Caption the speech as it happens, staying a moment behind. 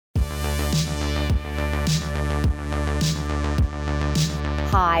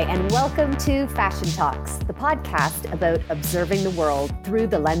Hi, and welcome to Fashion Talks, the podcast about observing the world through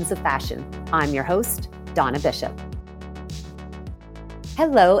the lens of fashion. I'm your host, Donna Bishop.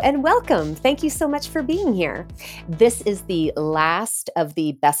 Hello and welcome. Thank you so much for being here. This is the last of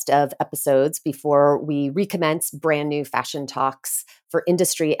the best of episodes before we recommence brand new Fashion Talks for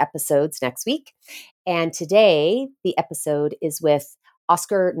industry episodes next week. And today, the episode is with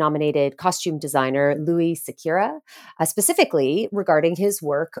Oscar-nominated costume designer Louis Sequeira, specifically regarding his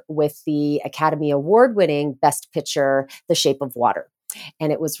work with the Academy Award-winning Best Picture, The Shape of Water.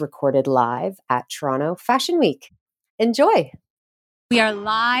 And it was recorded live at Toronto Fashion Week. Enjoy. We are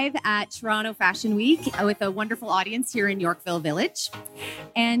live at Toronto Fashion Week with a wonderful audience here in Yorkville Village.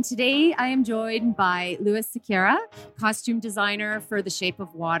 And today I am joined by Louis Sequeira, costume designer for The Shape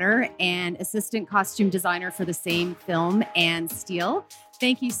of Water and assistant costume designer for the same film and Steel.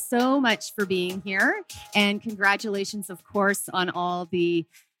 Thank you so much for being here. And congratulations, of course, on all the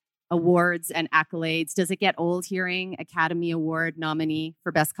awards and accolades. Does it get old hearing Academy Award nominee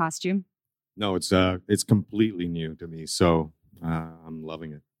for Best Costume? No, it's completely new to me. So I'm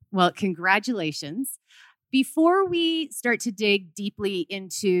loving it. Well, congratulations. Before we start to dig deeply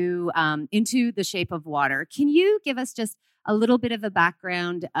into The Shape of Water, can you give us just a little bit of a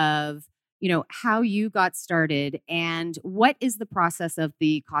background of, how you got started and what is the process of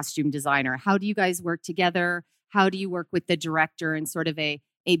the costume designer? How do you guys work together? How do you work with the director and sort of a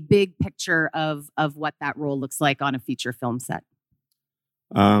big picture of what that role looks like on a feature film set?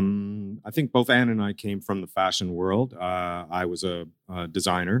 I think both Anne and I came from the fashion world. I was a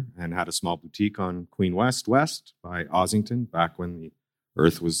designer and had a small boutique on Queen West by Ossington back when the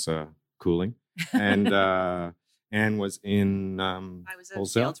earth was cooling. And Anne was in I was a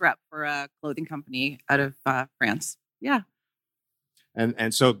wholesale sales rep for a clothing company out of France. Yeah.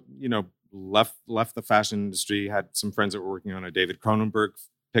 And so, left the fashion industry, had some friends that were working on a David Cronenberg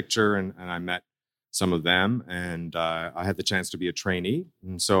picture, and I met some of them, and I had the chance to be a trainee.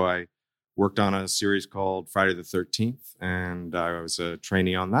 And so I worked on a series called Friday the 13th, and I was a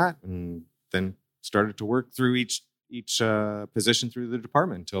trainee on that, and then started to work through each position through the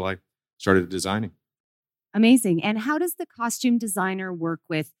department until I started designing. Amazing. And how does the costume designer work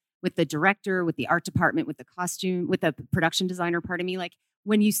with the director, with the art department, with the production designer, like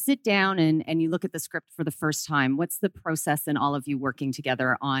when you sit down and you look at the script for the first time, what's the process in all of you working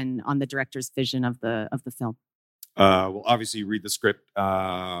together on the director's vision of the film? Well, obviously you read the script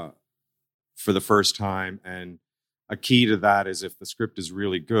for the first time. And a key to that is if the script is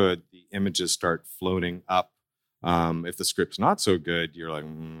really good, the images start floating up. If the script's not so good, you're like,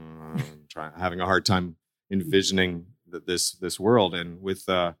 having a hard time envisioning this world. And with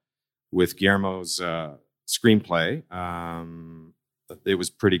Guillermo's screenplay, it was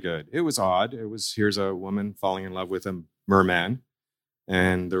pretty good. It was odd. Here's a woman falling in love with a merman,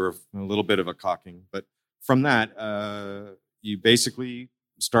 and there were a little bit of a cocking. But from that, you basically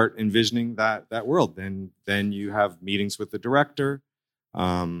start envisioning that world. Then you have meetings with the director,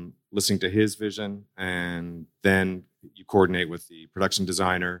 listening to his vision, and then you coordinate with the production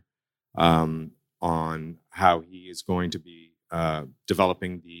designer on how he is going to be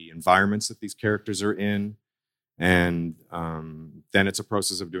developing the environments that these characters are in. And then it's a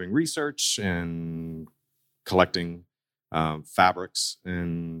process of doing research and collecting fabrics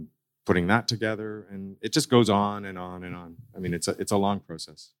and putting that together. And it just goes on and on and on. I mean, it's a long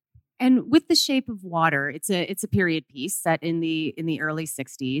process. And with The Shape of Water, it's a period piece set in the early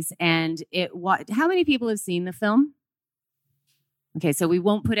 60s. And how many people have seen the film? Okay, so we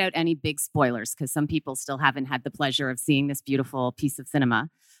won't put out any big spoilers because some people still haven't had the pleasure of seeing this beautiful piece of cinema.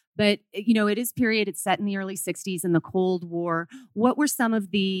 But, it is period. It's set in the early 60s in the Cold War. What were some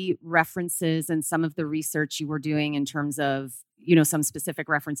of the references and some of the research you were doing in terms of, some specific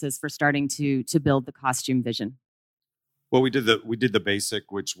references for starting to build the costume vision? Well, we did the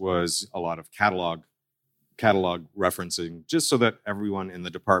basic, which was a lot of catalog referencing, just so that everyone in the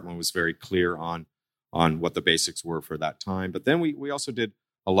department was very clear on what the basics were for that time. But then we also did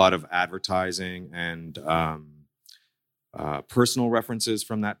a lot of advertising and personal references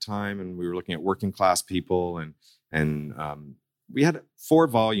from that time, and we were looking at working class people, and we had 4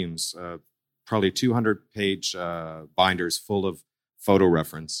 volumes, probably 200-page binders full of photo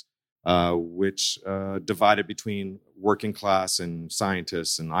reference, which divided between working class and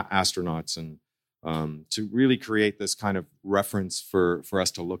scientists and astronauts, and to really create this kind of reference for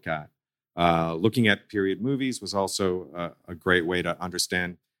us to look at. Looking at period movies was also a great way to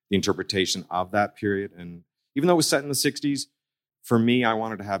understand the interpretation of that period. And even though it was set in the 60s, for me, I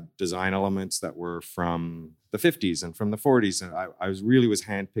wanted to have design elements that were from the 50s and from the 40s. And I was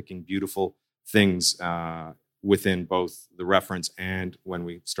handpicking beautiful things within both the reference and when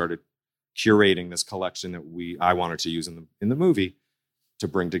we started curating this collection that I wanted to use in the movie to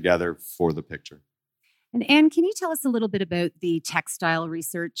bring together for the picture. And Anne, can you tell us a little bit about the textile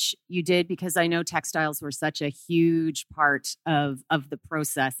research you did? Because I know textiles were such a huge part of the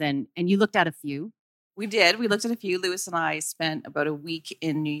process, and you looked at a few. We did. We looked at a few. Lewis and I spent about a week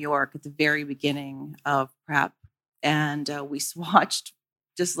in New York at the very beginning of prep, and we swatched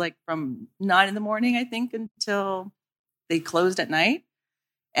just like from 9 a.m, I think, until they closed at night.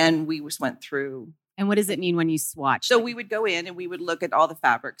 And we just went through. And what does it mean when you swatch? So we would go in and we would look at all the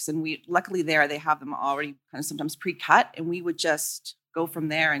fabrics, and luckily they have them already kind of sometimes pre-cut, and we would just go from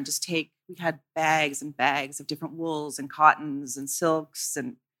there and just we had bags and bags of different wools and cottons and silks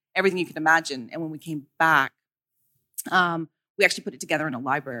and everything you could imagine. And when we came back, we actually put it together in a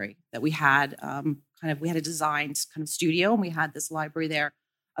library that we had we had a designed kind of studio, and we had this library there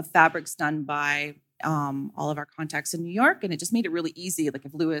of fabrics done by all of our contacts in New York. And it just made it really easy. Like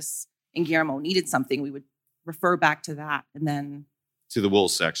if Lewis and Guillermo needed something, we would refer back to that, and then to the wool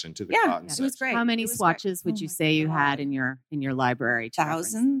section, to the cotton section. It was great. How many swatches would you say you had in your library?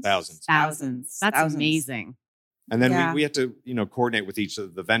 Thousands. That's amazing. And then we had to, coordinate with each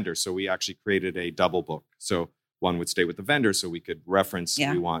of the vendors. So we actually created a double book. So one would stay with the vendor so we could reference.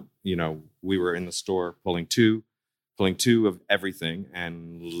 Yeah. We were in the store pulling two of everything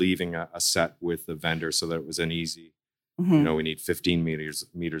and leaving a set with the vendor so that it was an easy, we need 15 meters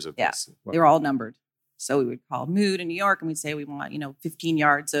of this. They were all numbered. So we would call Mood in New York and we'd say we want, 15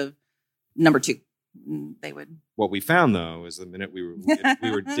 yards of number 2. They would. What we found though is the minute we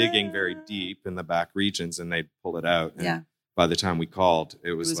were digging very deep in the back regions, and they'd pull it out. And by the time we called,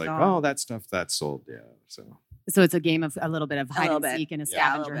 it was like, gone. Oh, that stuff that's sold. Yeah. So it's a game of a little bit of hide and seek and a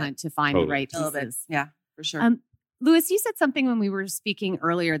scavenger hunt to find the right pieces. Yeah, for sure. Lewis, you said something when we were speaking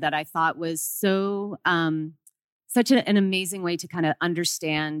earlier that I thought was so such an amazing way to kind of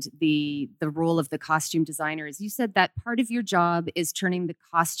understand the role of the costume designer. Is you said that part of your job is turning the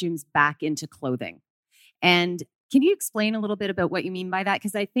costumes back into clothing. And can you explain a little bit about what you mean by that?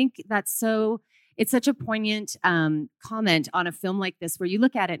 Because I think it's such a poignant comment on a film like this, where you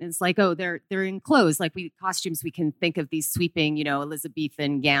look at it and it's like, oh, they're in clothes. Like costumes, we can think of these sweeping,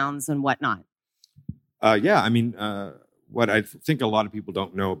 Elizabethan gowns and whatnot. What I think a lot of people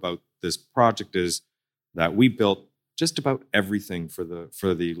don't know about this project is that we built just about everything for the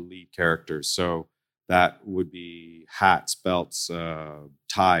lead characters. So that would be hats, belts,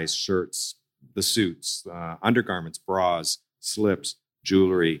 ties, shirts, the suits, undergarments, bras, slips,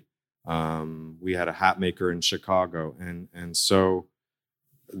 jewelry. We had a hat maker in Chicago, and so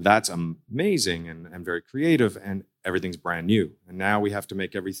that's amazing and very creative, and everything's brand new. And now we have to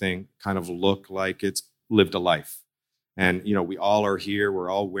make everything kind of look like it's lived a life. And, we all are here. We're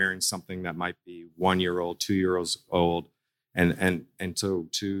all wearing something that might be 1 year old, 2 years old. And so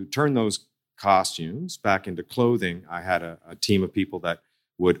to turn those costumes back into clothing, I had a team of people that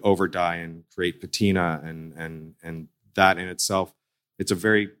would over dye and create patina. And that in itself, it's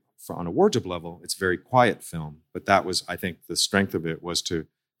on a wardrobe level, it's a very quiet film. But that was, I think, the strength of it was to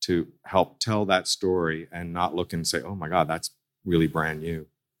help tell that story and not look and say, oh my God, that's really brand new.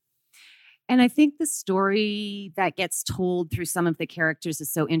 And I think the story that gets told through some of the characters is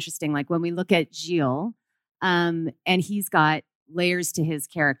so interesting. Like when we look at Gilles, and he's got layers to his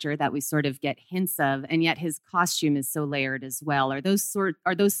character that we sort of get hints of, and yet his costume is so layered as well. Are those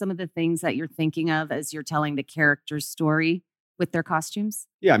some of the things that you're thinking of as you're telling the character's story with their costumes?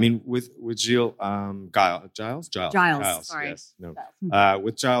 Yeah, I mean, with Gilles, Giles. Sorry. Yes, no.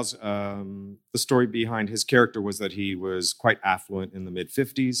 With Giles, the story behind his character was that he was quite affluent in the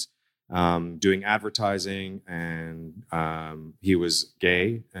mid-50s. Doing advertising, and he was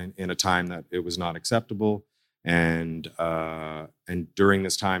gay, and in a time that it was not acceptable. And during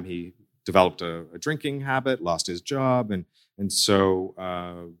this time, he developed a drinking habit, lost his job, and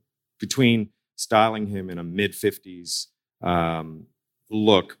so between styling him in a mid-50s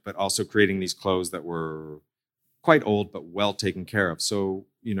look, but also creating these clothes that were quite old but well taken care of. So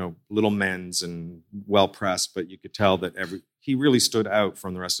little men's and well pressed, but you could tell that he really stood out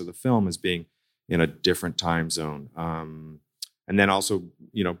from the rest of the film as being in a different time zone. And then also,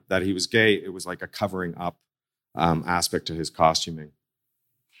 that he was gay, it was like a covering up aspect to his costuming.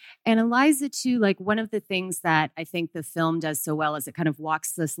 And Eliza, too, like one of the things that I think the film does so well is it kind of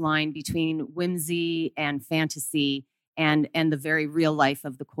walks this line between whimsy and fantasy and the very real life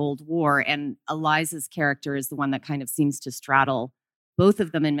of the Cold War. And Eliza's character is the one that kind of seems to straddle both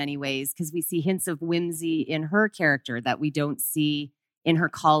of them in many ways, because we see hints of whimsy in her character that we don't see in her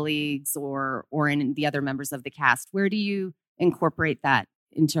colleagues or in the other members of the cast. Where do you incorporate that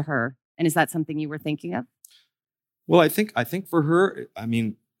into her? And is that something you were thinking of? Well, I think for her, I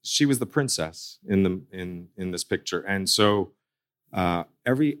mean, she was the princess in this picture, and so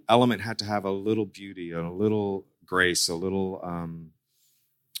every element had to have a little beauty, a little grace, a little.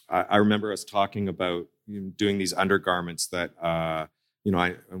 I remember us talking about doing these undergarments that we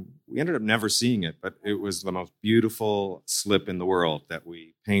ended up never seeing it, but it was the most beautiful slip in the world that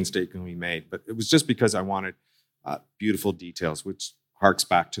we painstakingly made. But it was just because I wanted beautiful details, which harks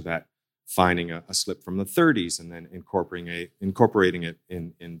back to that finding a slip from the 30s and then incorporating it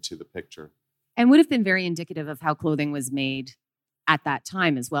into the picture. And would have been very indicative of how clothing was made at that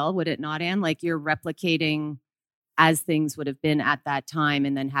time as well, would it not, Anne? Like you're replicating as things would have been at that time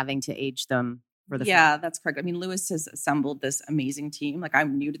and then having to age them for the Yeah, film. that's correct. I mean, Lewis has assembled this amazing team. Like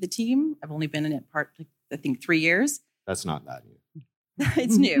I'm new to the team. I've only been in it I think 3 years. That's not that new.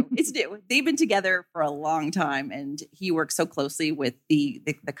 It's new. It's new. They've been together for a long time, and he works so closely with the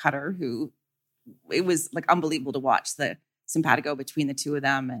cutter, who it was like unbelievable to watch the simpatico between the two of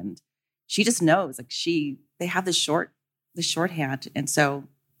them. And she just knows, like they have the shorthand, and so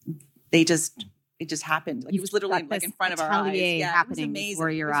it just happened. Like it was literally like in front of our eyes. Yeah, happening it was amazing.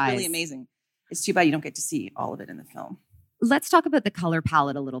 before your it was eyes. really amazing. It's too bad you don't get to see all of it in the film. Let's talk about the color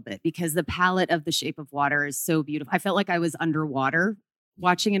palette a little bit, because the palette of The Shape of Water is so beautiful. I felt like I was underwater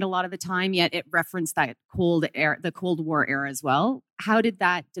watching it a lot of the time, yet it referenced that the Cold War era as well. How did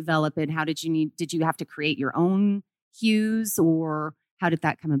that develop, and how did you have to create your own hues, or how did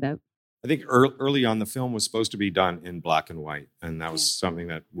that come about? I think early on, the film was supposed to be done in black and white. And that was something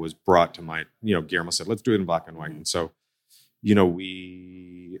that was brought to my, Guillermo said, let's do it in black and white. And so,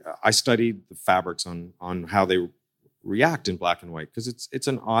 I studied the fabrics on how they react in black and white, because it's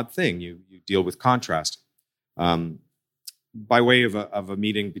an odd thing. You deal with contrast. By way of a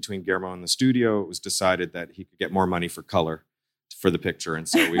meeting between Guillermo and the studio, it was decided that he could get more money for color for the picture. And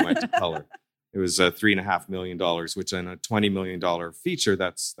so we went to color. It was $3.5 million, which in a $20 million feature,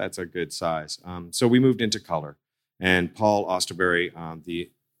 that's a good size. So we moved into color. And Paul Osterberry, the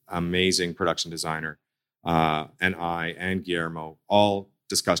amazing production designer, and I and Guillermo all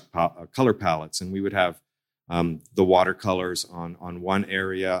discussed color palettes. And we would have the watercolors on one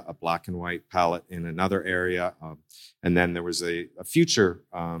area, a black and white palette in another area. And then there was a future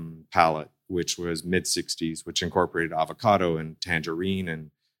palette, which was mid-60s, which incorporated avocado and tangerine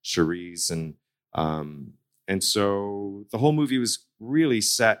and cerise. And so the whole movie was really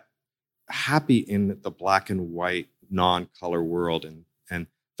set happy in the black and white non-color world. And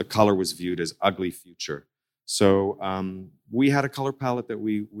the color was viewed as ugly future. So we had a color palette that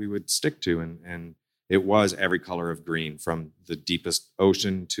we would stick to. And it was every color of green, from the deepest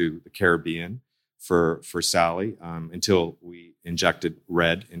ocean to the Caribbean for Sally, until we injected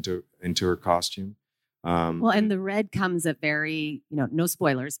red into her costume. And the red comes at very, no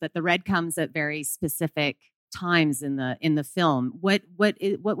spoilers, but the red comes at very specific times in the film. What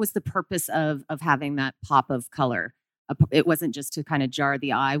was the purpose of having that pop of color? It wasn't just to kind of jar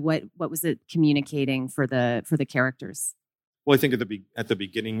the eye. What was it communicating for the characters? Well, I think at the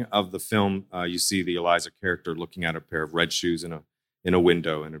beginning of the film, you see the Eliza character looking at a pair of red shoes in a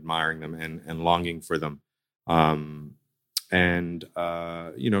window and admiring them and longing for them.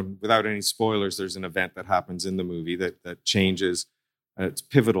 Without any spoilers, there's an event that happens in the movie that changes. It's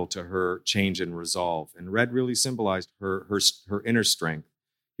pivotal to her change in resolve. And red really symbolized her inner strength.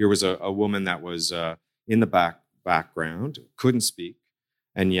 Here was a woman that was in the background, couldn't speak,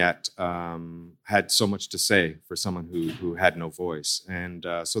 and yet had so much to say for someone who had no voice. And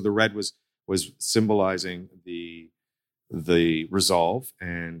so the red was symbolizing the resolve,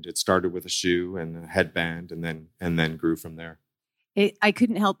 and it started with a shoe and a headband, and then grew from there. I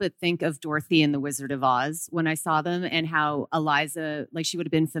couldn't help but think of Dorothy and the Wizard of Oz when I saw them, and how Eliza, like, she would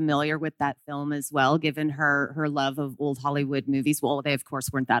have been familiar with that film as well, given her love of old Hollywood movies. Well, they of course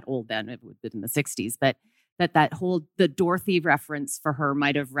weren't that old then; it would have been in the 60s, but the Dorothy reference for her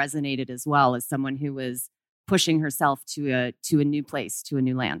might have resonated as well, as someone who was pushing herself to a new place, to a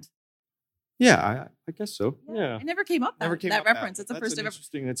new land. Yeah, I guess so. Yeah. It never came up, that reference. It's the first ever.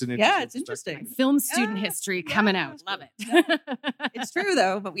 Interesting. That's an interesting. Yeah, it's interesting. Film student history coming out. Love it. Yeah. It's true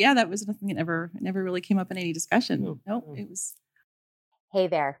though, but yeah, that was nothing that never really came up in any discussion. No, it was. Hey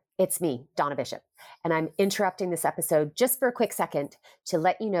there, it's me, Donna Bishop, and I'm interrupting this episode just for a quick second to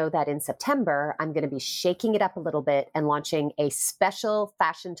let you know that in September, I'm going to be shaking it up a little bit and launching a special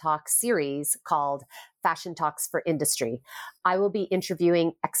Fashion Talks series called Fashion Talks for Industry. I will be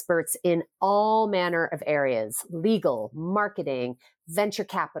interviewing experts in all manner of areas: legal, marketing, venture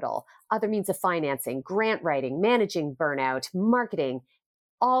capital, other means of financing, grant writing, managing burnout, marketing,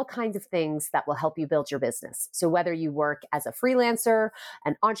 all kinds of things that will help you build your business. So whether you work as a freelancer,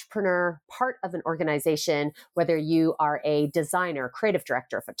 an entrepreneur, part of an organization, whether you are a designer, creative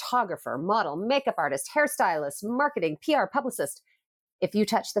director, photographer, model, makeup artist, hairstylist, marketing, PR, publicist, if you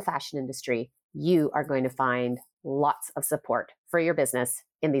touch the fashion industry, you are going to find lots of support for your business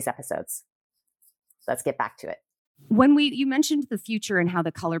in these episodes. Let's get back to it. When you mentioned the future and how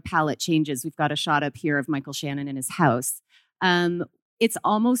the color palette changes, we've got a shot up here of Michael Shannon in his house. It's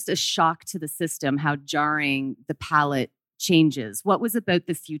almost a shock to the system how jarring the palette changes. What was about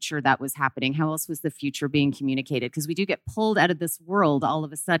the future that was happening? How else was the future being communicated? Because we do get pulled out of this world all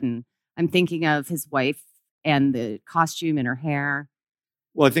of a sudden. I'm thinking of his wife and the costume and her hair.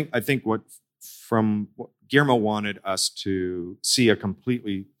 Well, I think what Guillermo wanted us to see a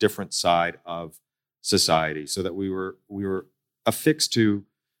completely different side of society, so that we were affixed to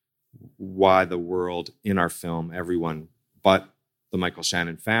why the world in our film, everyone but the Michael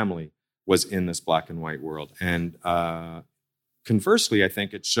Shannon family, was in this black and white world. And conversely, I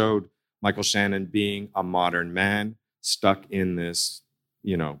think it showed Michael Shannon being a modern man stuck in this,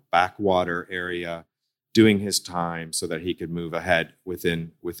 backwater area, doing his time so that he could move ahead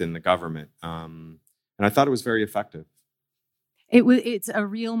within the government. And I thought it was very effective. It's a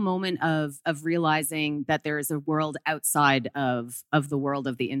real moment of realizing that there is a world outside of the world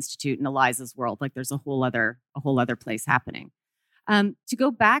of the Institute and Eliza's world. Like there's a whole other place happening. To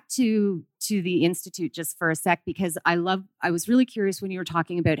go back to the Institute just for a sec, because I was really curious when you were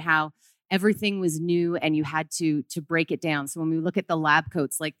talking about how everything was new and you had to break it down. So when we look at the lab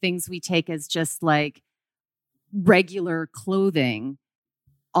coats, like things we take as just like regular clothing,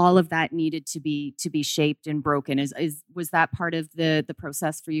 all of that needed to be shaped and broken. Was that part of the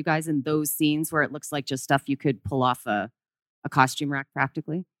process for you guys in those scenes where it looks like just stuff you could pull off a costume rack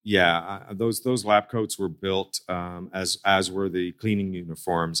practically? Yeah, those lab coats were built as were the cleaning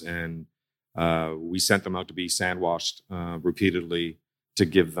uniforms, and we sent them out to be sandwashed repeatedly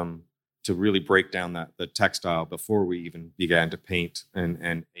to really break down the textile before we even began to paint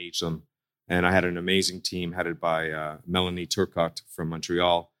and age them. And I had an amazing team headed by Melanie Turcotte from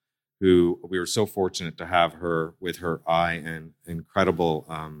Montreal, who we were so fortunate to have her with her eye and incredible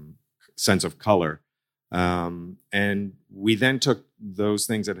sense of color. And we then took those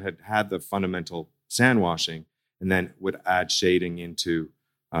things that had the fundamental sandwashing and then would add shading into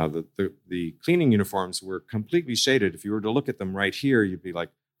the cleaning uniforms were completely shaded. If you were to look at them right here, you'd be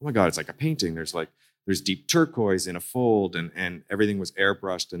like, oh my God, it's like a painting. There's deep turquoise in a fold, and everything was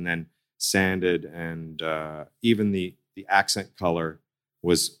airbrushed and then sanded, and even the accent color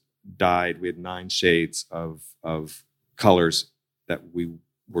was dyed. We had 9 shades of colors that we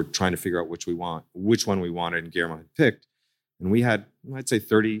were trying to figure out which one we wanted, and Guillermo had picked. And we had, I'd say,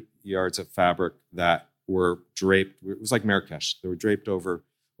 30 yards of fabric that were draped. It was like Marrakesh. They were draped over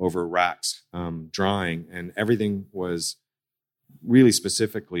racks, drying, and everything was really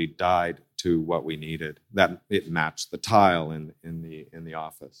specifically dyed to what we needed. That it matched the tile in the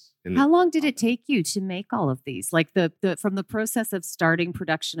office. How long did it take you to make all of these? Like the from the process of starting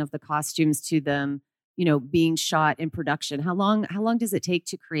production of the costumes to them, being shot in production. How long does it take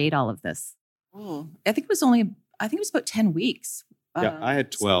to create all of this? Oh, I think it was about 10 weeks. Yeah, I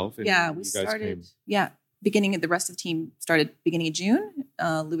had 12. Yeah, we started. Yeah, the rest of the team started beginning of June.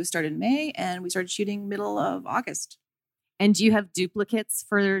 Louis started in May, and we started shooting middle of August. And do you have duplicates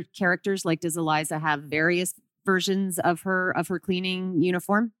for characters? Like, does Eliza have various versions of her cleaning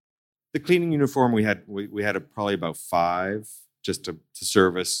uniform? The cleaning uniform we had probably about 5 just to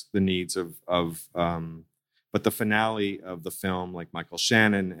service the needs of. But the finale of the film, like Michael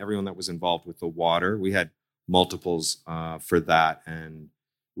Shannon, everyone that was involved with the water, we had multiples for that, and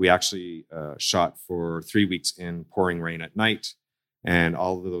we actually shot for 3 weeks in pouring rain at night, and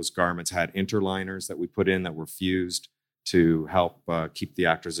all of those garments had interliners that we put in that were fused to help keep the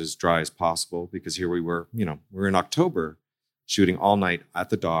actors as dry as possible, because here we were, we're in October shooting all night at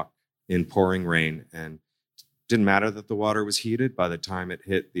the dock in pouring rain, and it didn't matter that the water was heated. By the time it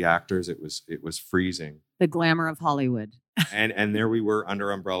hit the actors, it was freezing. The glamour of Hollywood. and there we were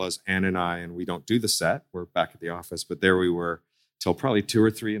under umbrellas, Anne and I, and we don't do the set. We're back at the office, but there we were till probably 2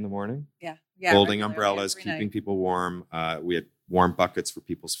 or 3 in the morning. Yeah, holding umbrellas, keeping people warm. We had warm buckets for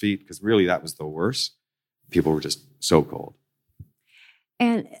people's feet, because really that was the worst. People were just so cold.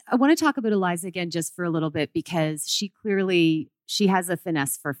 And I want to talk about Eliza again just for a little bit, because she has a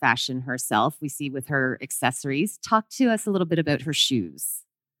finesse for fashion herself. We see with her accessories. Talk to us a little bit about her shoes.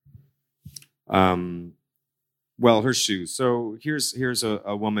 Well, her shoes. So here's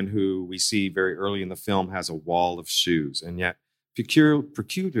a woman who we see very early in the film has a wall of shoes, and yet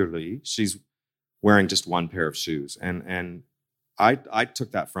peculiarly she's wearing just one pair of shoes. And I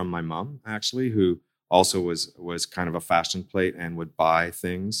took that from my mom, actually, who also was kind of a fashion plate and would buy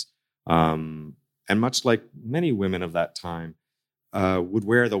things. And much like many women of that time, would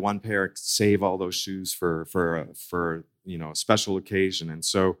wear the one pair, save all those shoes for a special occasion. And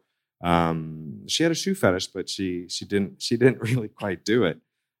so she had a shoe fetish, but she didn't really quite do it.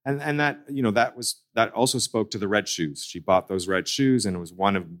 And that, that also spoke to the red shoes. She bought those red shoes, and it was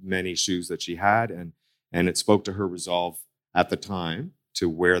one of many shoes that she had, and it spoke to her resolve at the time to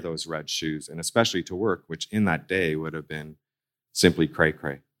wear those red shoes, and especially to work, which in that day would have been simply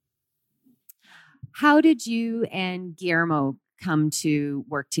cray-cray. How did you and Guillermo come to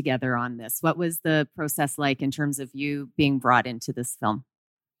work together on this? What was the process like in terms of you being brought into this film?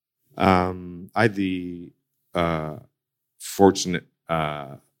 I had the fortunate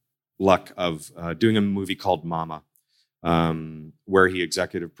luck of doing a movie called Mama, where he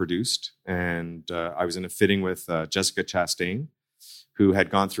executive produced. And I was in a fitting with Jessica Chastain, who had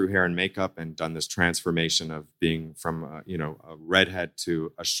gone through hair and makeup and done this transformation of being from, a redhead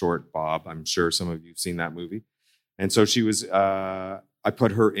to a short bob. I'm sure some of you have seen that movie. And so she was, I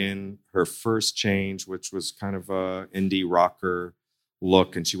put her in her first change, which was kind of a indie rocker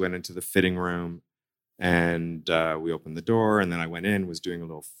look. And she went into the fitting room, and we opened the door, and then I went in, was doing a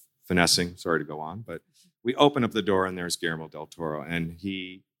little finessing. Sorry to go on, but we open up the door, and there's Guillermo del Toro. And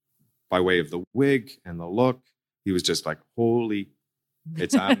he, by way of the wig and the look, he was just like, holy,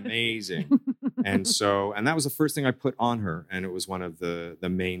 it's amazing. And that was the first thing I put on her. And it was one of the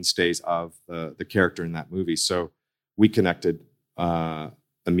mainstays of the character in that movie. So we connected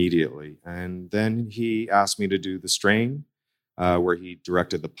immediately. And then he asked me to do The Strain, where he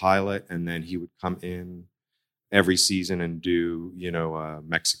directed the pilot. And then he would come in every season and do, a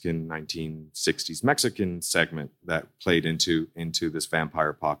Mexican 1960s Mexican segment that played into this vampire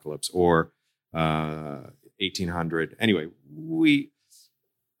apocalypse, or 1800. Anyway, we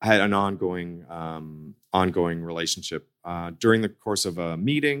had an ongoing relationship. During the course of a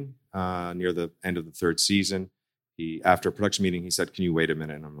meeting near the end of the third season, after a production meeting, he said, "Can you wait a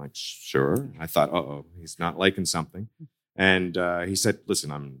minute?" And I'm like, "Sure." I thought, he's not liking something. And he said,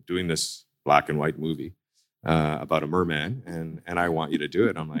 "Listen, I'm doing this black and white movie about a merman, and I want you to do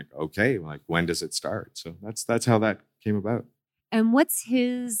it." I'm like, "Okay." I'm like, "When does it start?" So that's how that came about. And what's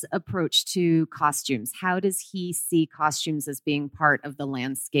his approach to costumes? How does he see costumes as being part of the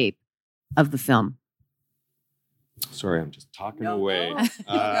landscape of the film? Sorry, I'm just talking away.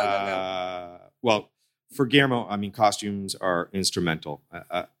 Go. Well, for Guillermo, I mean, costumes are instrumental.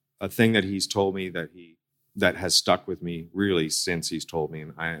 A thing that he's told me that has stuck with me really since he's told me,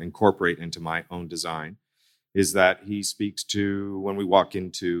 and I incorporate into my own design, is that he speaks to, when we walk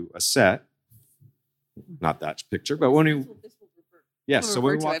into a set, not that picture, but when we... Yes, so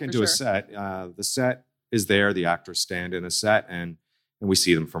when we walk into a set, the set is there. The actors stand in a set, and we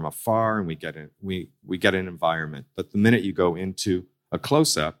see them from afar, and we get an environment. But the minute you go into a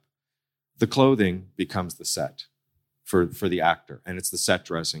close-up, the clothing becomes the set for the actor, and it's the set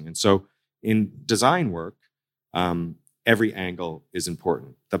dressing. And so in design work, every angle is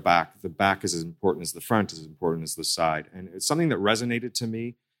important. The back is as important as the front, as important as the side. And it's something that resonated to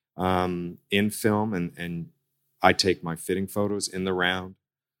me in film, and I take my fitting photos in the round.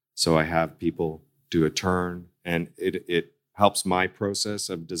 So I have people do a turn, and it helps my process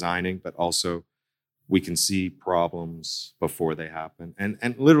of designing, but also we can see problems before they happen.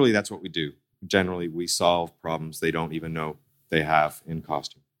 And literally that's what we do. Generally, we solve problems they don't even know they have in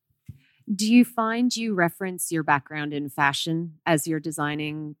costume. Do you find you reference your background in fashion as you're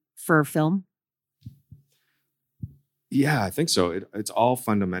designing for film? Yeah, I think so. It's all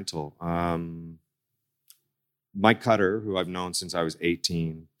fundamental. Mike Cutter, who I've known since I was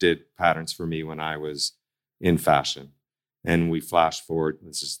 18, did patterns for me when I was in fashion. And we flash forward,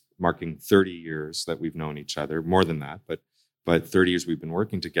 this is marking 30 years that we've known each other, more than that, but 30 years we've been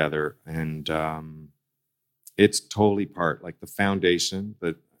working together. And it's totally part, like the foundation,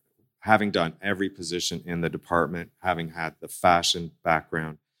 that having done every position in the department, having had the fashion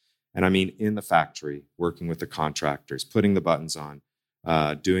background, and I mean in the factory, working with the contractors, putting the buttons on,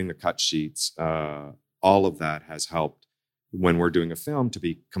 doing the cut sheets, all of that has helped when we're doing a film to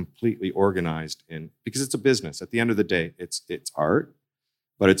be completely organized because it's a business. At the end of the day, it's art,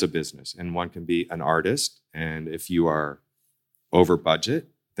 but it's a business, and one can be an artist. And if you are over budget,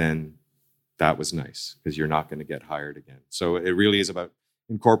 then that was nice, because you're not going to get hired again. So it really is about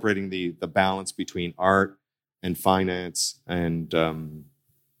incorporating the balance between art and finance and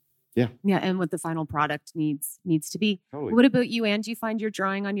and what the final product needs to be. Totally. What about you, Anne? Do you find you're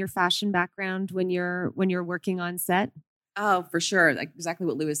drawing on your fashion background when you're working on set? Oh, for sure. Like exactly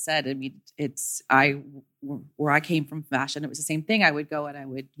what Lewis said. I mean, where I came from fashion, it was the same thing. I would go and I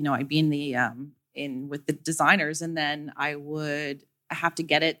would, I'd be in the in with the designers, and then I would have to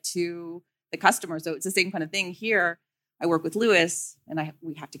get it to the customer. So it's the same kind of thing here. I work with Lewis, and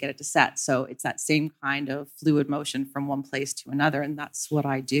we have to get it to set. So it's that same kind of fluid motion from one place to another, and that's what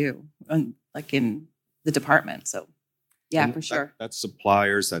I do, and like in the department. So yeah, and for sure. That's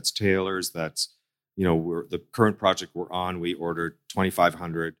suppliers, that's tailors, that's the current project we're on. We ordered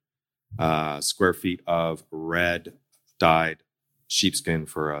 2,500 square feet of red dyed sheepskin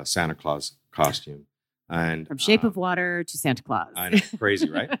for a Santa Claus costume, and from Shape of Water to Santa Claus. I know, crazy,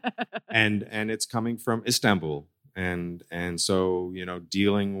 right? and it's coming from Istanbul, and so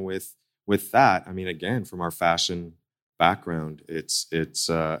dealing with that. I mean, again, from our fashion background, it's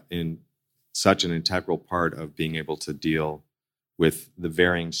in such an integral part of being able to deal with the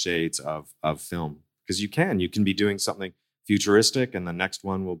varying shades of film, because you can be doing something futuristic and the next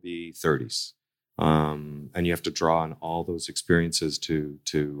one will be 30s, and you have to draw on all those experiences to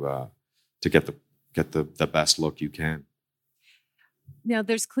get the best look you can. Now,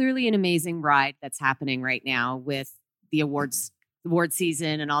 there's clearly an amazing ride that's happening right now with the award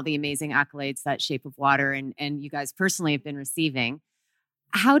season and all the amazing accolades that Shape of Water and you guys personally have been receiving.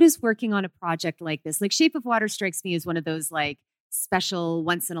 How does working on a project like this, like Shape of Water, strikes me as one of those like special,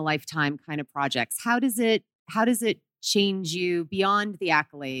 once in a lifetime kind of projects? How does it change you beyond the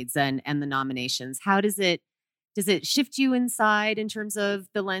accolades and the nominations? How does it shift you inside in terms of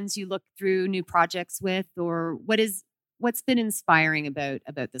the lens you look through new projects with, or what's been inspiring about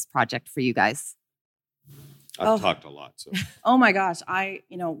this project for you guys? I've talked a lot. So. Oh my gosh.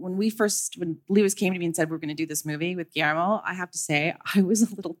 When Lewis came to me and said, we're going to do this movie with Guillermo, I have to say, I was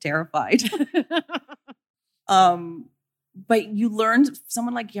a little terrified. But you learned,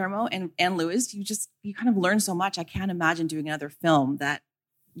 someone like Guillermo and Lewis, you kind of learn so much. I can't imagine doing another film that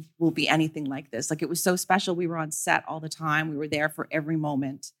will be anything like this. Like, it was so special. We were on set all the time. We were there for every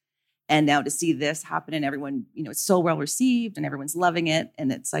moment. And now to see this happen and everyone, it's so well received and everyone's loving it. And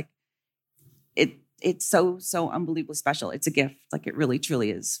it's like, it's so unbelievably special. It's a gift. Like, it really,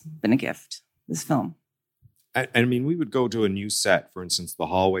 truly has been a gift, this film. I mean, we would go to a new set, for instance, the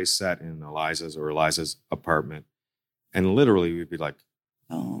hallway set in Eliza's apartment. And literally we'd be like,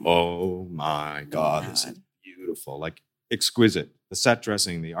 oh my God, this is beautiful. Like, exquisite. The set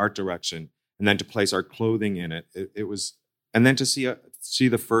dressing, the art direction, and then to place our clothing in it. It was, and then to see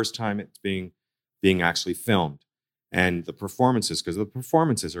the first time it's being actually filmed, and the performances, because the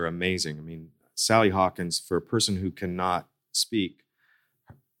performances are amazing. I mean, Sally Hawkins, for a person who cannot speak,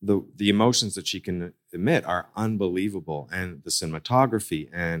 the emotions that she can emit are unbelievable, and the cinematography.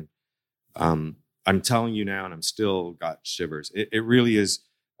 And I'm telling you now, and I'm still got shivers. It really is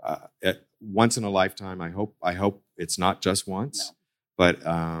once in a lifetime. I hope it's not just once, but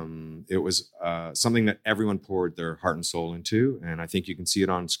it was something that everyone poured their heart and soul into, and I think you can see it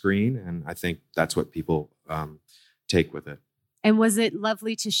on screen, and I think that's what people take with it. And was it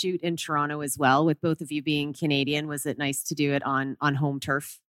lovely to shoot in Toronto as well, with both of you being Canadian? Was it nice to do it on home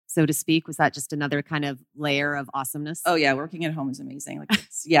turf, so to speak? Was that just another kind of layer of awesomeness? Oh yeah, working at home is amazing. Like,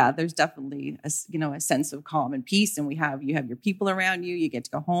 there's definitely a sense of calm and peace, and you have your people around you. You get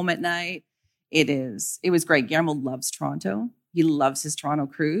to go home at night. It was great. Guillermo loves Toronto. He loves his Toronto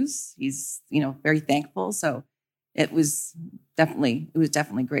cruise. He's very thankful. So it was definitely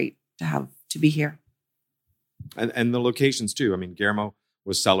great to be here. And the locations too. I mean, Guillermo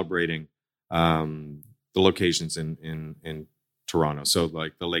was celebrating the locations in Toronto. So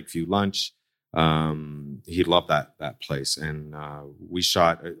like the Lakeview lunch, he loved that place. And we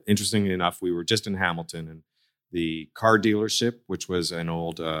shot, interestingly enough, we were just in Hamilton, and the car dealership, which was an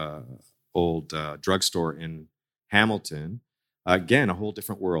old drugstore in Hamilton, again, a whole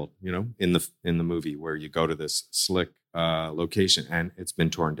different world, in the movie, where you go to this slick location and it's been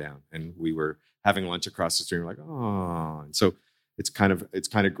torn down, and we were having lunch across the street. We're like, oh, and so it's kind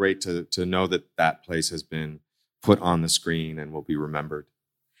of great to know that place has been put on the screen and will be remembered.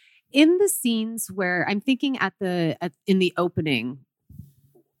 In the scenes where I'm thinking in the opening,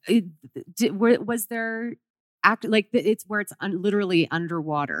 was there it's where it's literally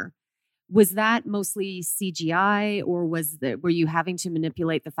underwater? Was that mostly CGI, or were you having to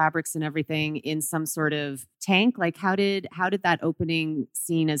manipulate the fabrics and everything in some sort of tank? Like, how did that opening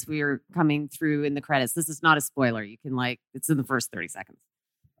scene, as we were coming through in the credits? This is not a spoiler. You can it's in the first 30 seconds.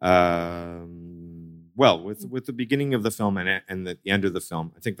 Well, with the beginning of the film and the end of the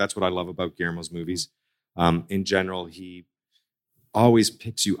film, I think that's what I love about Guillermo's movies. In general, he always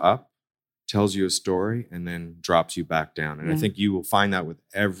picks you up, tells you a story, and then drops you back down. And I think you will find that with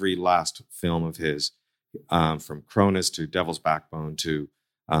every last film of his. from Cronus to Devil's Backbone to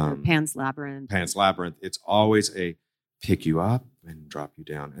Pan's Labyrinth. It's always a pick you up and drop you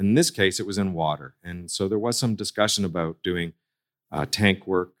down. In this case, it was in water. And so there was some discussion about doing tank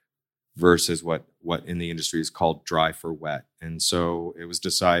work versus what in the industry is called dry for wet. And so it was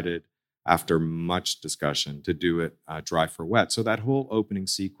decided after much discussion to do it dry for wet. So that whole opening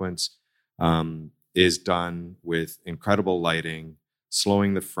sequence is done with incredible lighting,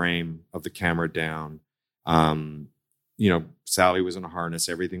 slowing the frame of the camera down. Sally was in a harness,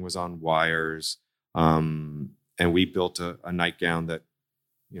 everything was on wires. And we built a nightgown that,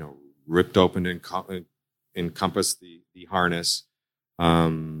 ripped open and encompassed the harness.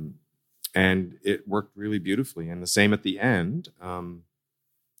 And it worked really beautifully. And the same at the end.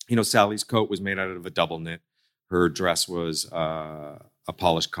 Sally's coat was made out of a double knit. Her dress was a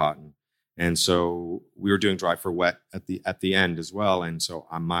polished cotton. And so we were doing dry for wet at the end as well. And so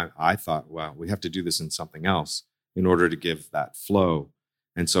I thought, well, we have to do this in something else in order to give that flow.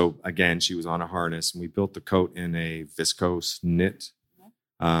 And so again, she was on a harness, and we built the coat in a viscose knit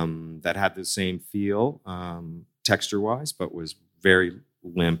that had the same feel texture-wise, but was very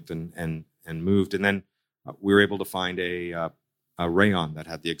limp and moved. And then we were able to find a rayon that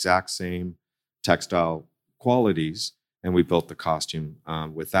had the exact same textile qualities, and we built the costume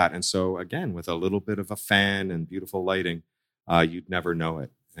with that. And so again, with a little bit of a fan and beautiful lighting, you'd never know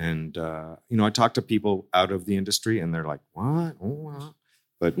it. And I talk to people out of the industry, and they're like, "What?" Oh,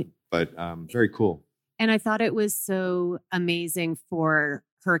 but very cool. And I thought it was so amazing for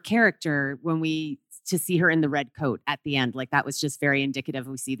her character to see her in the red coat at the end. Like, that was just very indicative.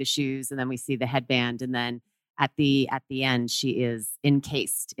 We see the shoes, and then we see the headband, and then at the end, she is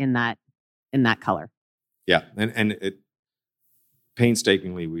encased in that color. Yeah, and it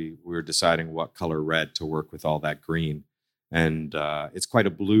painstakingly we were deciding what color red to work with all that green, and it's quite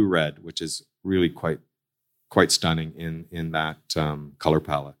a blue red, which is really quite stunning in that color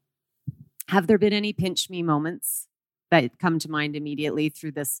palette. Have there been any pinch me moments that come to mind immediately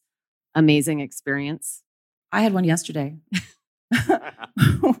through this amazing experience? I had one yesterday.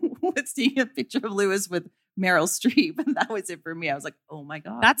 Seeing a picture of Lewis with Meryl Streep, and that was it for me. I was like, oh my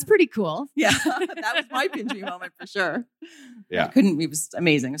God. That's pretty cool. Yeah, that was my pinch me moment for sure. Yeah. It was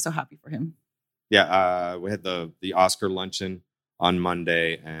amazing. I'm so happy for him. Yeah, we had the Oscar luncheon on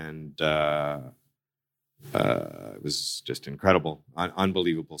Monday, and it was just incredible,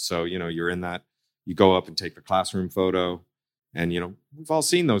 unbelievable. So, you're in that, you go up and take the classroom photo, and, we've all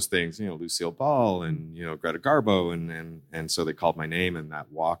seen those things, Lucille Ball and, Greta Garbo. And so they called my name in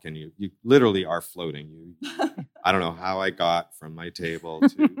that walk, and you literally are floating. I don't know how I got from my table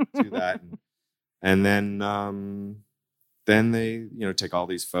to that. And then they, take all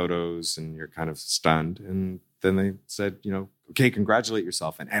these photos, and you're kind of stunned. And then they said, okay, congratulate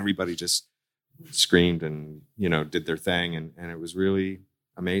yourself. And everybody just screamed and, did their thing. And it was really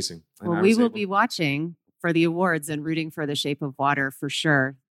amazing. Well, we will be watching for the awards and rooting for The Shape of Water for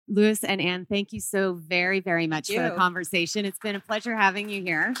sure. Lewis and Anne, thank you so very, very much for the conversation. It's been a pleasure having you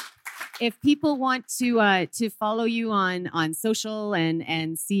here. If people want to follow you on social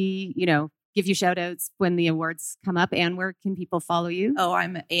and see, give you shout outs when the awards come up, Anne, where can people follow you? Oh,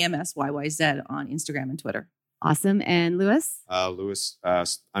 I'm AMSYYZ on Instagram and Twitter. Awesome. And Lewis? Lewis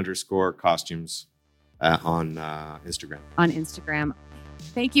 _costumes on Instagram. On Instagram.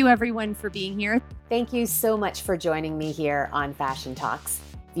 Thank you, everyone, for being here. Thank you so much for joining me here on Fashion Talks.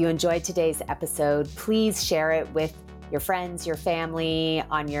 If you enjoyed today's episode, please share it with your friends, your family,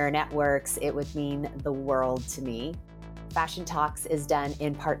 on your networks. It would mean the world to me. Fashion Talks is done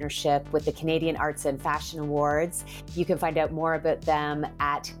in partnership with the Canadian Arts and Fashion Awards. You can find out more about them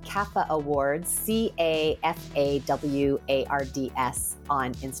at CAFA Awards, CAFAWARDS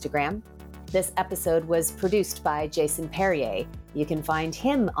on Instagram. This episode was produced by Jason Perrier. You can find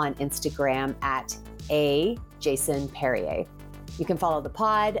him on Instagram at @JasonPerrier. You can follow the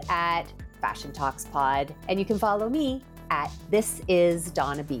pod at Fashion Talks Pod, and you can follow me at This Is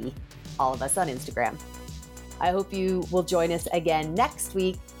Donna B. All of us on Instagram. I hope you will join us again next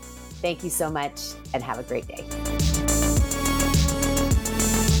week. Thank you so much, and have a great day.